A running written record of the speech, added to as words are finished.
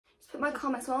put my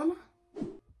comments on.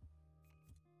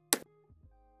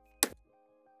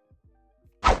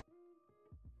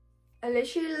 I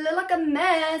literally look like a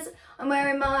mess. I'm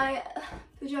wearing my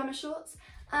pyjama shorts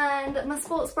and my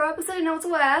sports bra because I didn't know what to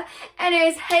wear.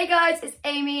 Anyways, hey guys, it's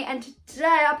Amy, and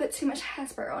today I put too much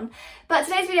hairspray on. But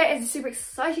today's video is a super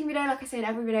exciting video, like I say in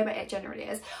every video, but it generally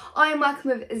is. I am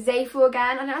working with Zaful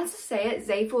again. I don't know how to say it,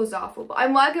 Zaful or Zaful, but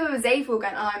I'm working with Zaful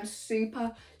again, and I'm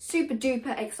super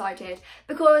duper excited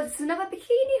because it's another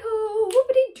bikini haul,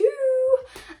 whoopity-doo.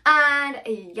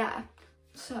 And yeah,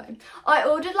 so I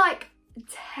ordered like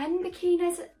 10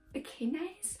 bikinis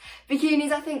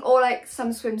I think, or like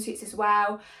some swimsuits as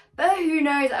well, but who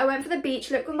knows. I went for the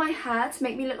beach look with my hair to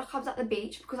make me look like I was at the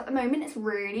beach because at the moment it's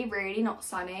really not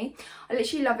sunny. I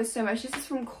literally love this so much. This is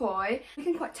from Koi. I'm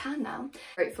looking quite tan now.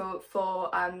 Grateful for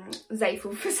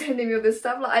Zaful for sending me all this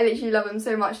stuff. Like I literally love them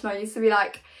so much, and I used to be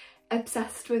like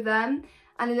obsessed with them,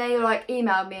 and then they like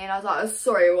emailed me and I was like, oh,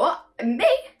 sorry, what? Me?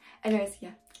 Anyways,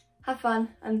 yeah, have fun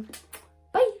and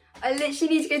bye. I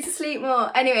literally need to go to sleep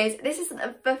more. Anyways, this is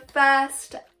the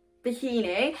first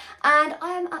bikini and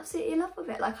I am absolutely in love with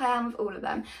it, like I am with all of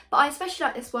them, but I especially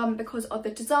like this one because of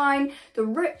the design, the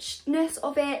richness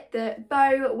of it, the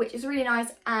bow, which is really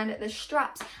nice, and the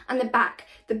straps and the back.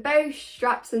 The bow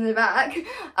straps in the back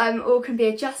all can be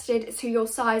adjusted to your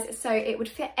size, so it would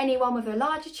fit anyone with a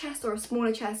larger chest or a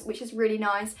smaller chest, which is really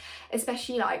nice,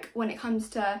 especially like when it comes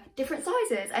to different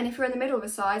sizes, and if you're in the middle of a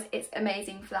size, it's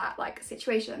amazing for that like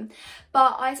situation.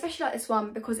 But I especially like this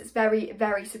one because it's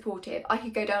very supportive. I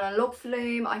could go down a log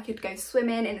flume, I could go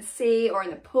swimming in the sea or in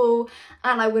the pool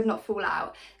and I would not fall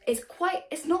out. It's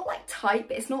not like tight,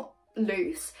 but it's not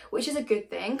loose, which is a good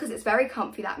thing because it's very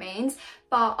comfy, that means.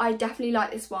 But I definitely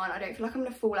like this one. I don't feel like I'm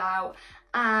gonna fall out,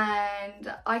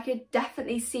 and I could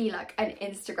definitely see like an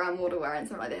Instagram model wearing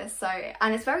something like this. So,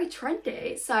 and it's very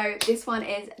trendy, so this one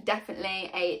is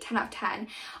definitely a 10 out of 10.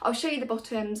 I'll show you the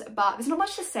bottoms, but there's not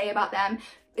much to say about them.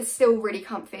 It's still really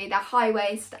comfy. They're high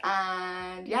waist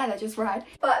and yeah, they're just red.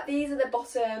 But these are the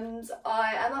bottoms.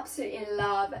 I am absolutely in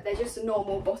love. They're just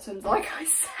normal bottoms, like I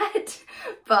said.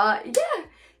 But yeah,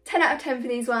 10 out of 10 for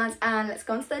these ones, and let's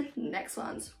go on to the next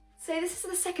ones. So this is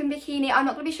the second bikini. I'm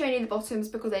not going to be showing you the bottoms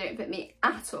because they don't fit me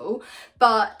at all,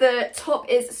 but the top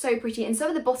is so pretty, and some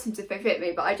of the bottoms if they fit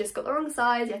me, but I just got the wrong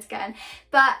size yet again.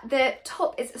 But the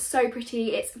top is so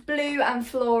pretty. It's blue and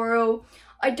floral.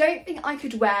 I don't think I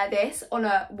could wear this on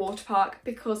a water park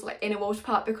because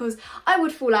I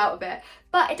would fall out of it,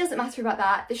 but it doesn't matter about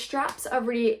that. The straps are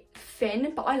really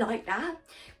thin, but I like that.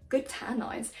 Good tan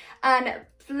lines. And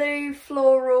blue,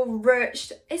 floral,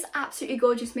 ruched. It's absolutely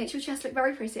gorgeous. Makes your chest look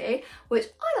very pretty, which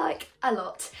I like a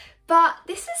lot. But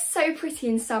this is so pretty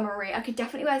and summery. I could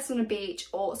definitely wear this on a beach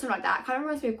or something like that. Kind of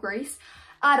reminds me of Greece.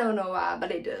 I don't know why, but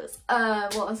it does.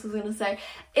 What else was I gonna say?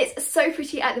 It's so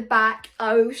pretty at the back.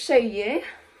 I will show you.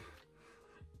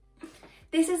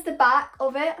 This is the back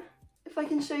of it. If I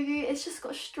can show you, it's just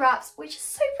got straps, which is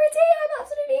so pretty. I'm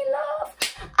absolutely in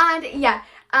love. And yeah,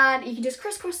 and you can just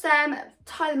crisscross them,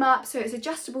 tie them up, so it's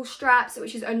adjustable straps,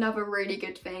 which is another really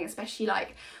good thing, especially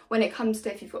like when it comes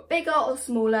to if you've got bigger or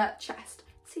smaller chest.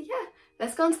 So yeah,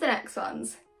 let's go on to the next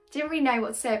ones. Didn't really know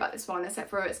what to say about this one except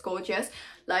for it's gorgeous,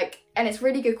 like, and it's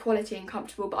really good quality and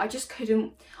comfortable, but I just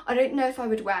couldn't, I don't know if I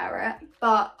would wear it,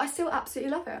 but I still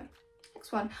absolutely love it.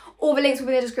 Next one. All the links will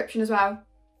be in the description as well.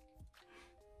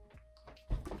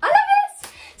 I love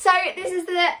this! So this is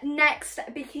the next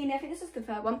bikini. I think this is the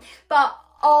third one, but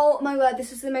oh my word,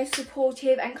 this is the most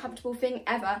supportive and comfortable thing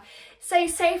ever. So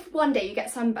say if one day you get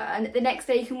sunburned, the next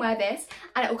day you can wear this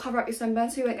and it will cover up your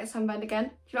sunburn so you won't get sunburned again.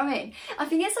 Do you know what I mean? I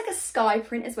think it's like a sky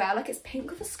print as well, like it's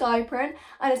pink with a sky print,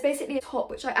 and it's basically a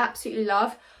top, which I absolutely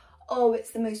love. Oh,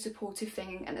 it's the most supportive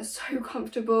thing and it's so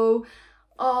comfortable.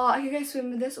 Oh, I could go swim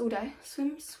with this all day.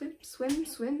 Swim.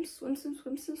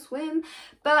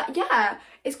 But yeah,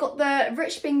 it's got the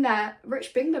rich bing there.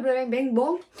 Bing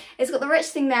bong. It's got the rich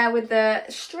thing there with the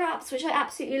straps, which I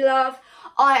absolutely love.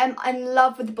 I am in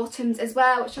love with the bottoms as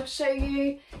well, which I'll show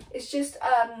you. It's just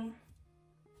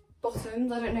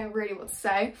bottoms. I don't know really what to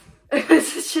say.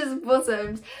 It's just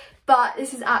bottoms. But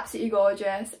this is absolutely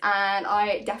gorgeous, and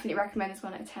I definitely recommend this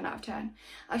one at 10 out of 10.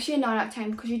 Actually a 9 out of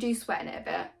 10 because you do sweat in it a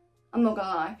bit. I'm not gonna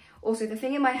lie. Also, the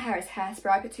thing in my hair is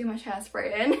hairspray. I put too much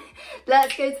hairspray in.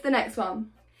 Let's go to the next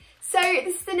one. So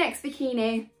this is the next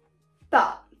bikini.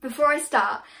 But before I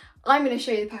start, I'm gonna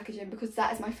show you the packaging because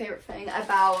that is my favourite thing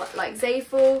about like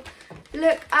Zaful.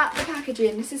 Look at the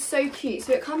packaging. This is so cute.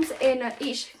 So it comes in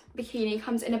each bikini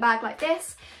comes in a bag like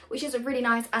this, which is really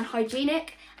nice and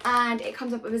hygienic, and it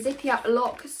comes up with a zippy up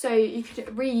lock, so you could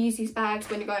reuse these bags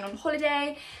when you're going on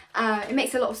holiday. It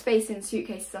makes a lot of space in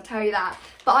suitcases, I'll tell you that.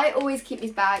 But I always keep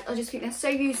these bags. I just think they're so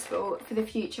useful for the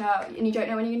future, and you don't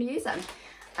know when you're going to use them.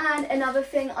 And another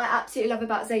thing I absolutely love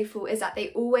about Zaful is that they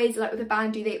always, like with a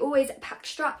bandeau, they always pack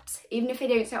straps. Even if they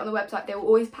don't say it on the website, they will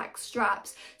always pack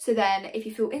straps. So then if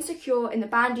you feel insecure in the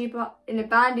bandeau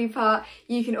part,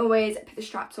 you can always put the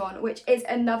straps on, which is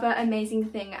another amazing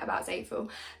thing about Zaful.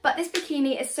 But this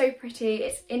bikini is so pretty.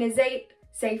 It's in a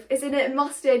it's in a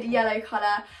mustard yellow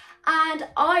colour. And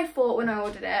I thought when I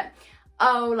ordered it,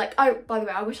 by the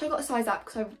way, I wish I got a size up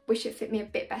because I wish it fit me a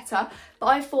bit better. But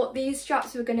I thought these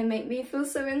straps were going to make me feel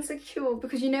so insecure,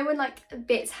 because you know when like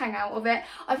bits hang out of it,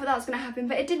 I thought that was going to happen,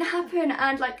 but it didn't happen.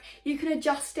 And like you can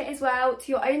adjust it as well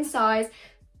to your own size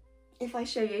if I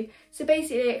show you. So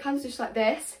basically it comes just like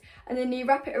this, and then you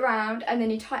wrap it around and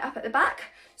then you tie it up at the back,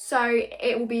 so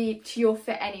it will be to your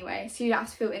fit anyway, so you don't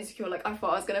have to feel insecure like I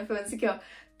thought I was going to feel insecure.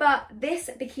 But this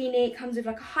bikini comes with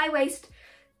like a high waist,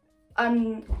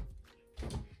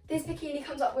 this bikini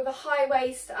comes up with a high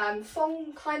waist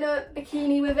thong kind of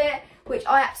bikini with it, which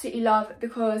I absolutely love,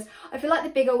 because I feel like the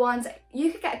bigger ones,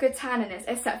 you could get a good tan in this,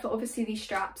 except for obviously these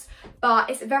straps. But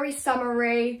it's very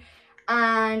summery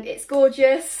and it's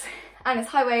gorgeous and it's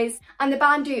high waist, and the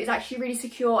bandeau is actually really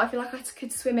secure. I feel like I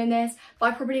could swim in this, but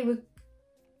I probably would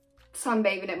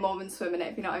sunbathe in it more than swim in it,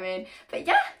 if you know what I mean. But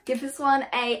yeah, give this one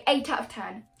a 8 out of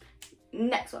 10.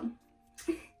 Next one.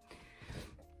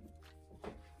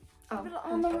 Oh,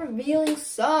 on the revealing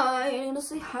side, let's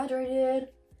stay hydrated.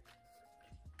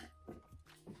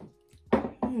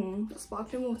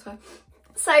 Sparkling water.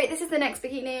 So this is the next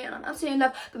bikini, and I'm absolutely in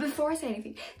love. But before I say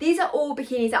anything, these are all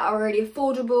bikinis that are already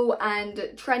affordable and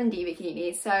trendy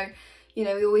bikinis. So, you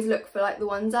know, we always look for like the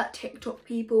ones that TikTok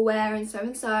people wear and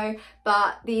so.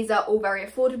 But these are all very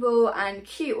affordable and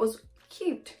cute.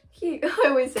 Cute. I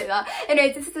always say that.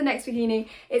 Anyways, this is the next bikini.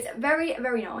 It's very,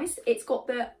 very nice. It's got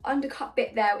the undercut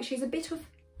bit there, which is a bit of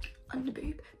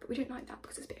underboob, but we don't like that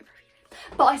because it's a bit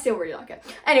revealing. But I still really like it.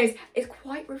 Anyways, it's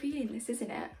quite revealing, this, isn't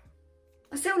it?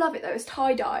 I still love it though. It's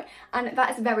tie-dye, and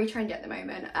that is very trendy at the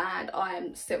moment, and I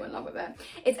am still in love with it.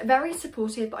 It's very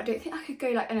supportive, but I don't think I could go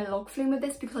like in a log flume with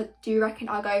this, because I do reckon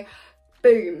I'll go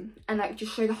boom and like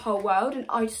just show the whole world, and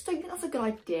I just don't think that's a good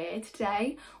idea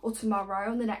today or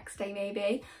tomorrow, or the next day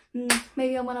maybe.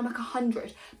 Maybe when I'm like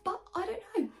 100, but I don't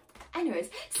know. Anyways,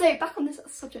 so back on this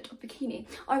subject of bikini,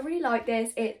 I really like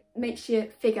this. It makes your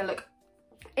figure look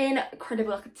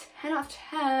incredible, like a 10 out of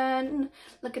 10,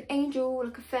 like an angel,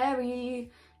 like a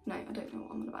fairy. No, I don't know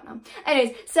what I'm on about now.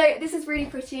 Anyways, so this is really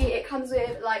pretty. It comes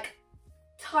with like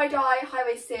tie-dye,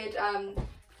 high-waisted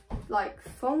like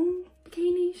thong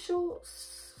bikini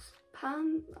shorts,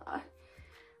 pants, I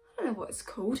don't know what it's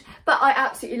called, but I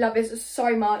absolutely love this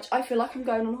so much. I feel like I'm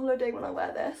going on holiday when I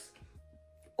wear this,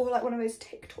 or like one of those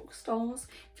TikTok stars,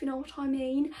 if you know what I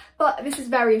mean. But this is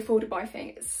very affordable, I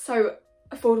think. It's so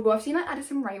affordable. I've seen like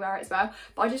Addison Rae wear it as well,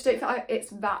 but I just don't think it's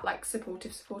that like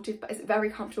supportive, but it's very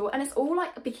comfortable, and it's all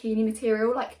like a bikini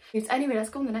material. Like, anyway,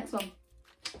 let's go on the next one.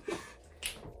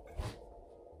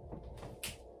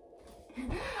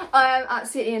 I am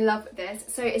absolutely in love with this.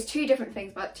 So it's two different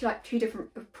things, but two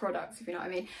different products, if you know what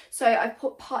I mean. So I've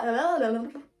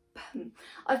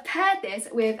paired this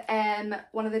with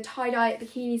one of the tie-dye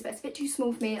bikinis, but it's a bit too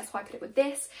small for me. That's why I put it with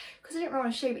this, because I didn't really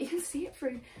want to show you, but you can see it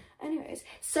through. Anyways,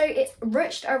 so it's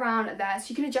ruched around there, so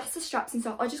you can adjust the straps and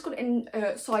stuff. I just got it in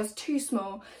size too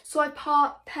small, so I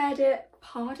paired it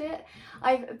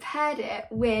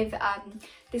with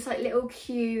this like little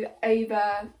cute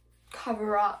over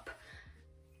cover up.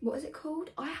 What is it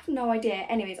called? I have no idea.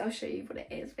 Anyways, I'll show you what it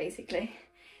is basically.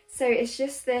 So it's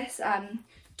just this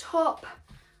top.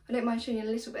 I don't mind showing you a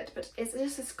little bit, but it's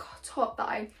just this top that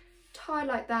I tie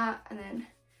like that and then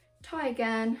tie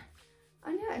again.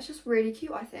 And yeah, it's just really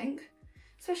cute, I think.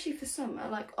 Especially for summer,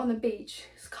 like on the beach.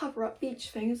 It's a cover up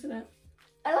beach thing, isn't it?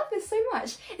 I love this so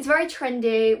much. It's very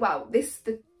trendy. Well,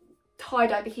 the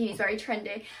tie-dye bikini is very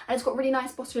trendy, and it's got really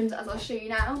nice bottoms, as I'll show you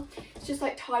now. It's just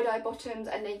like tie-dye bottoms,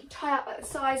 and then you can tie up at the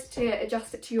size to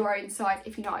adjust it to your own size,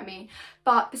 if you know what I mean.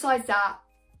 But besides that,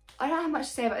 I don't have much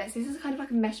to say about this. This is kind of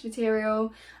like a mesh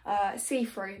material,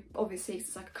 see-through, obviously, because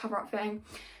it's like a cover-up thing.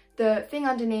 The thing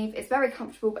underneath is very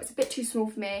comfortable, but it's a bit too small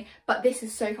for me. But this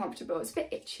is so comfortable. It's a bit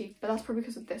itchy, but that's probably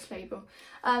because of this label.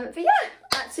 But yeah,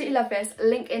 absolutely love this.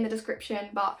 Link in the description.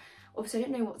 But obviously, I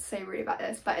don't know what to say really about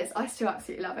this, but I still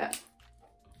absolutely love it.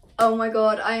 Oh my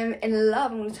god, I am in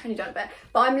love. I'm going to turn you down a bit,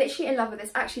 but I'm literally in love with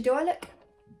this. Actually, do I look?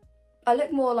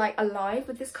 look more like alive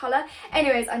with this colour.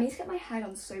 Anyways, I need to get my hair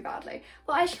done so badly.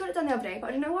 Well, I actually got it done the other day, but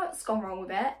I don't know what's gone wrong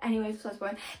with it. Anyways, besides the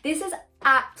point, this is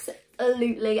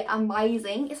absolutely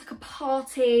amazing. It's like a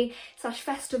party /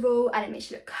 festival, and it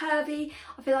makes you look curvy.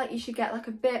 I feel like you should get like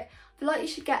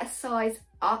a size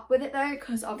up with it though,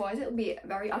 because otherwise it'll be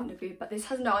very underboob, but this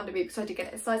has no underboob because I did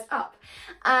get it a size up.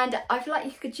 And I feel like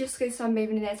you could just go sunbathing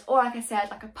in this, or like I said,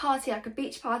 like a party, like a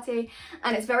beach party,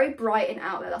 and it's very bright and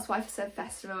out there. That's why I said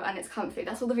festival, and it's comfy.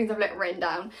 That's all the things I've written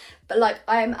down. But like,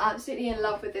 I am absolutely in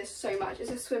love with this so much. It's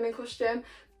a swimming costume,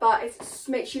 but it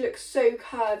makes you look so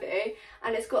curvy,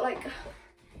 and it's got like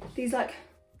these like,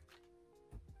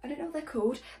 I don't know what they're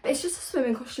called, but it's just a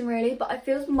swimming costume really, but it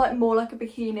feels like more like a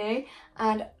bikini,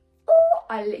 and oh,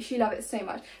 I literally love it so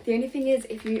much. The only thing is,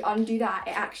 if you undo that,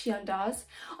 it actually undoes.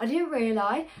 I didn't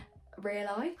realise,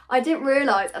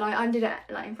 and I undid it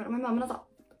like in front of my mum, and I was like,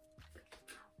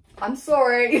 I'm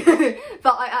sorry.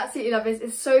 But I absolutely love this.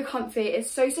 It's so comfy, it's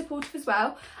so supportive as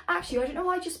well. Actually, I don't know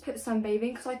why I just put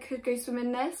sunbathing, because I could go swim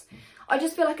in this. I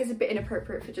just feel like it's a bit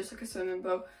inappropriate for just like a swimming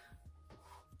pool.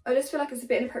 I just feel like it's a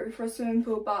bit inappropriate for a swimming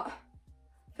pool, but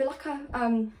I feel like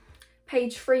a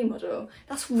page 3 model.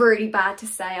 That's really bad to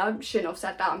say. I shouldn't have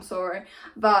said that, I'm sorry.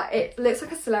 But it looks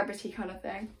like a celebrity kind of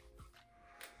thing.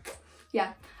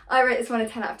 Yeah, I rate this one a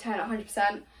 10 out of 10,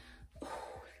 100%. Oh,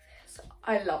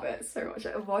 I love it so much.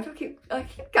 Why do I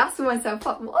keep gassing myself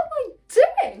up? What am I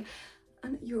doing?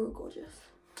 And you're gorgeous.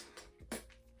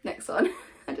 Next one.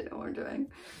 I don't know what I'm doing.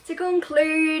 To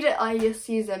conclude, I just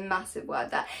use a massive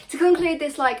word there. To conclude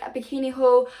this like bikini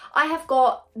haul, I have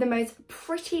got the most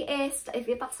prettiest,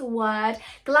 if that's a word,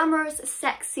 glamorous,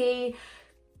 sexy,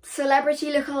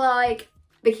 celebrity lookalike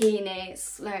bikini.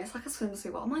 It's like a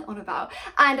swimsuit. What am I on about?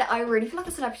 And I really feel like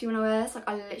a celebrity when I wear this. Like,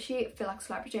 I literally feel like a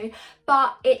celebrity.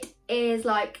 But it is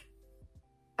like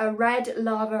a red,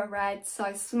 lava red,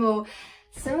 size small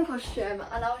swimming costume,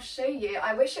 and I'll show you.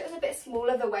 I wish it was a bit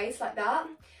smaller, the waist like that,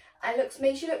 and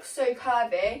makes you look so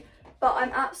curvy, but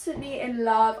I'm absolutely in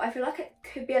love. I feel like it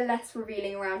could be a less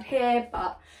revealing around here,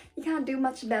 but you can't do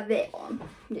much about that one.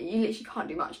 Yeah, you literally can't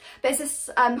do much. But it's this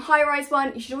high-rise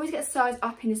one. You should always get a size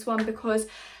up in this one, because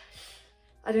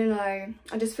I don't know,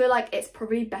 I just feel like it's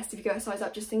probably best if you go a size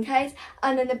up just in case.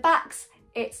 And then the backs,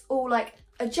 it's all like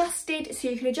adjusted, so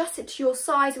you can adjust it to your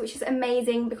size, which is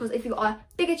amazing, because if you've got a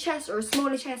bigger chest or a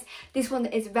smaller chest, this one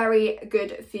is very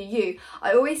good for you.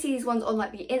 I always see these ones on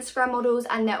like the Instagram models,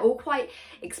 and they're all quite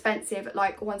expensive,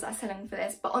 like ones that are selling for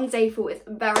this, but on Zaful it's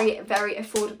very, very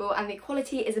affordable, and the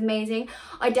quality is amazing.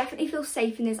 I definitely feel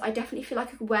safe in this. I definitely feel like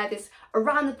I could wear this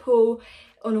around the pool,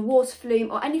 on a water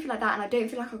flume or anything like that, and I don't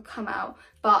feel like I'll come out,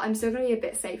 but I'm still going to be a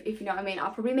bit safe, if you know what I mean.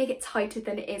 I'll probably make it tighter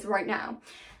than it is right now,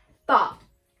 but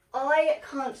I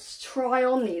can't try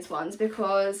on these ones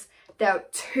because they're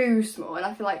too small, and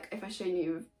I feel like if I show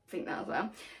you would think that as well.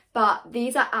 But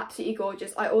these are absolutely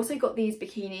gorgeous. I also got these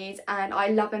bikinis and I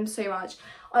love them so much.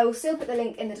 I will still put the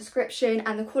link in the description,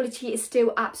 and the quality is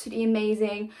still absolutely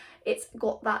amazing. It's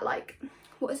got that like,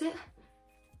 what is it?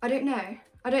 I don't know,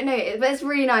 but it's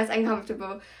really nice and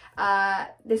comfortable.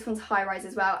 This one's high rise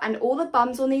as well, and all the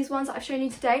bums on these ones that I've shown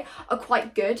you today are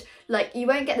quite good. Like, you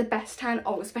won't get the best tan,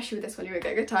 oh, especially with this one you won't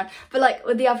get a good tan, but like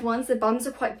with the other ones, the bums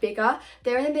are quite bigger.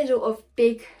 They're in the middle of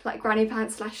big like granny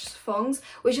pants / thongs,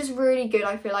 which is really good,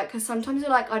 I feel like, because sometimes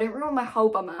you're like, I don't really want my whole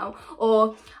bum out,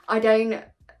 or I don't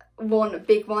want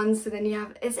big ones, so then you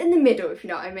have, it's in the middle, if you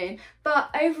know what I mean.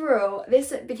 But overall,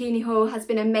 this bikini haul has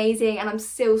been amazing, and I'm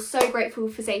still so grateful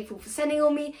for Zaful for sending me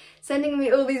all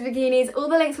these bikinis. All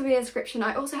the links will be in the description.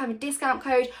 I also have a discount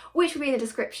code which will be in the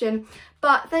description.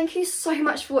 But thank you so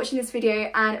much for watching this video,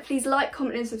 and please like,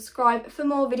 comment and subscribe for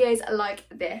more videos like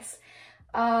this.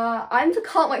 I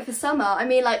can't wait for summer. I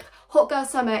mean, like, hot girl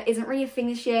summer isn't really a thing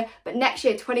this year, but next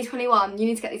year, 2021, you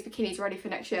need to get these bikinis ready for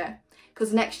next year,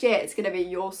 because next year it's going to be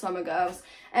your summer, girls.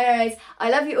 Anyways, I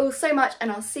love you all so much,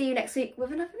 and I'll see you next week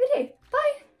with another video.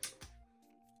 Bye!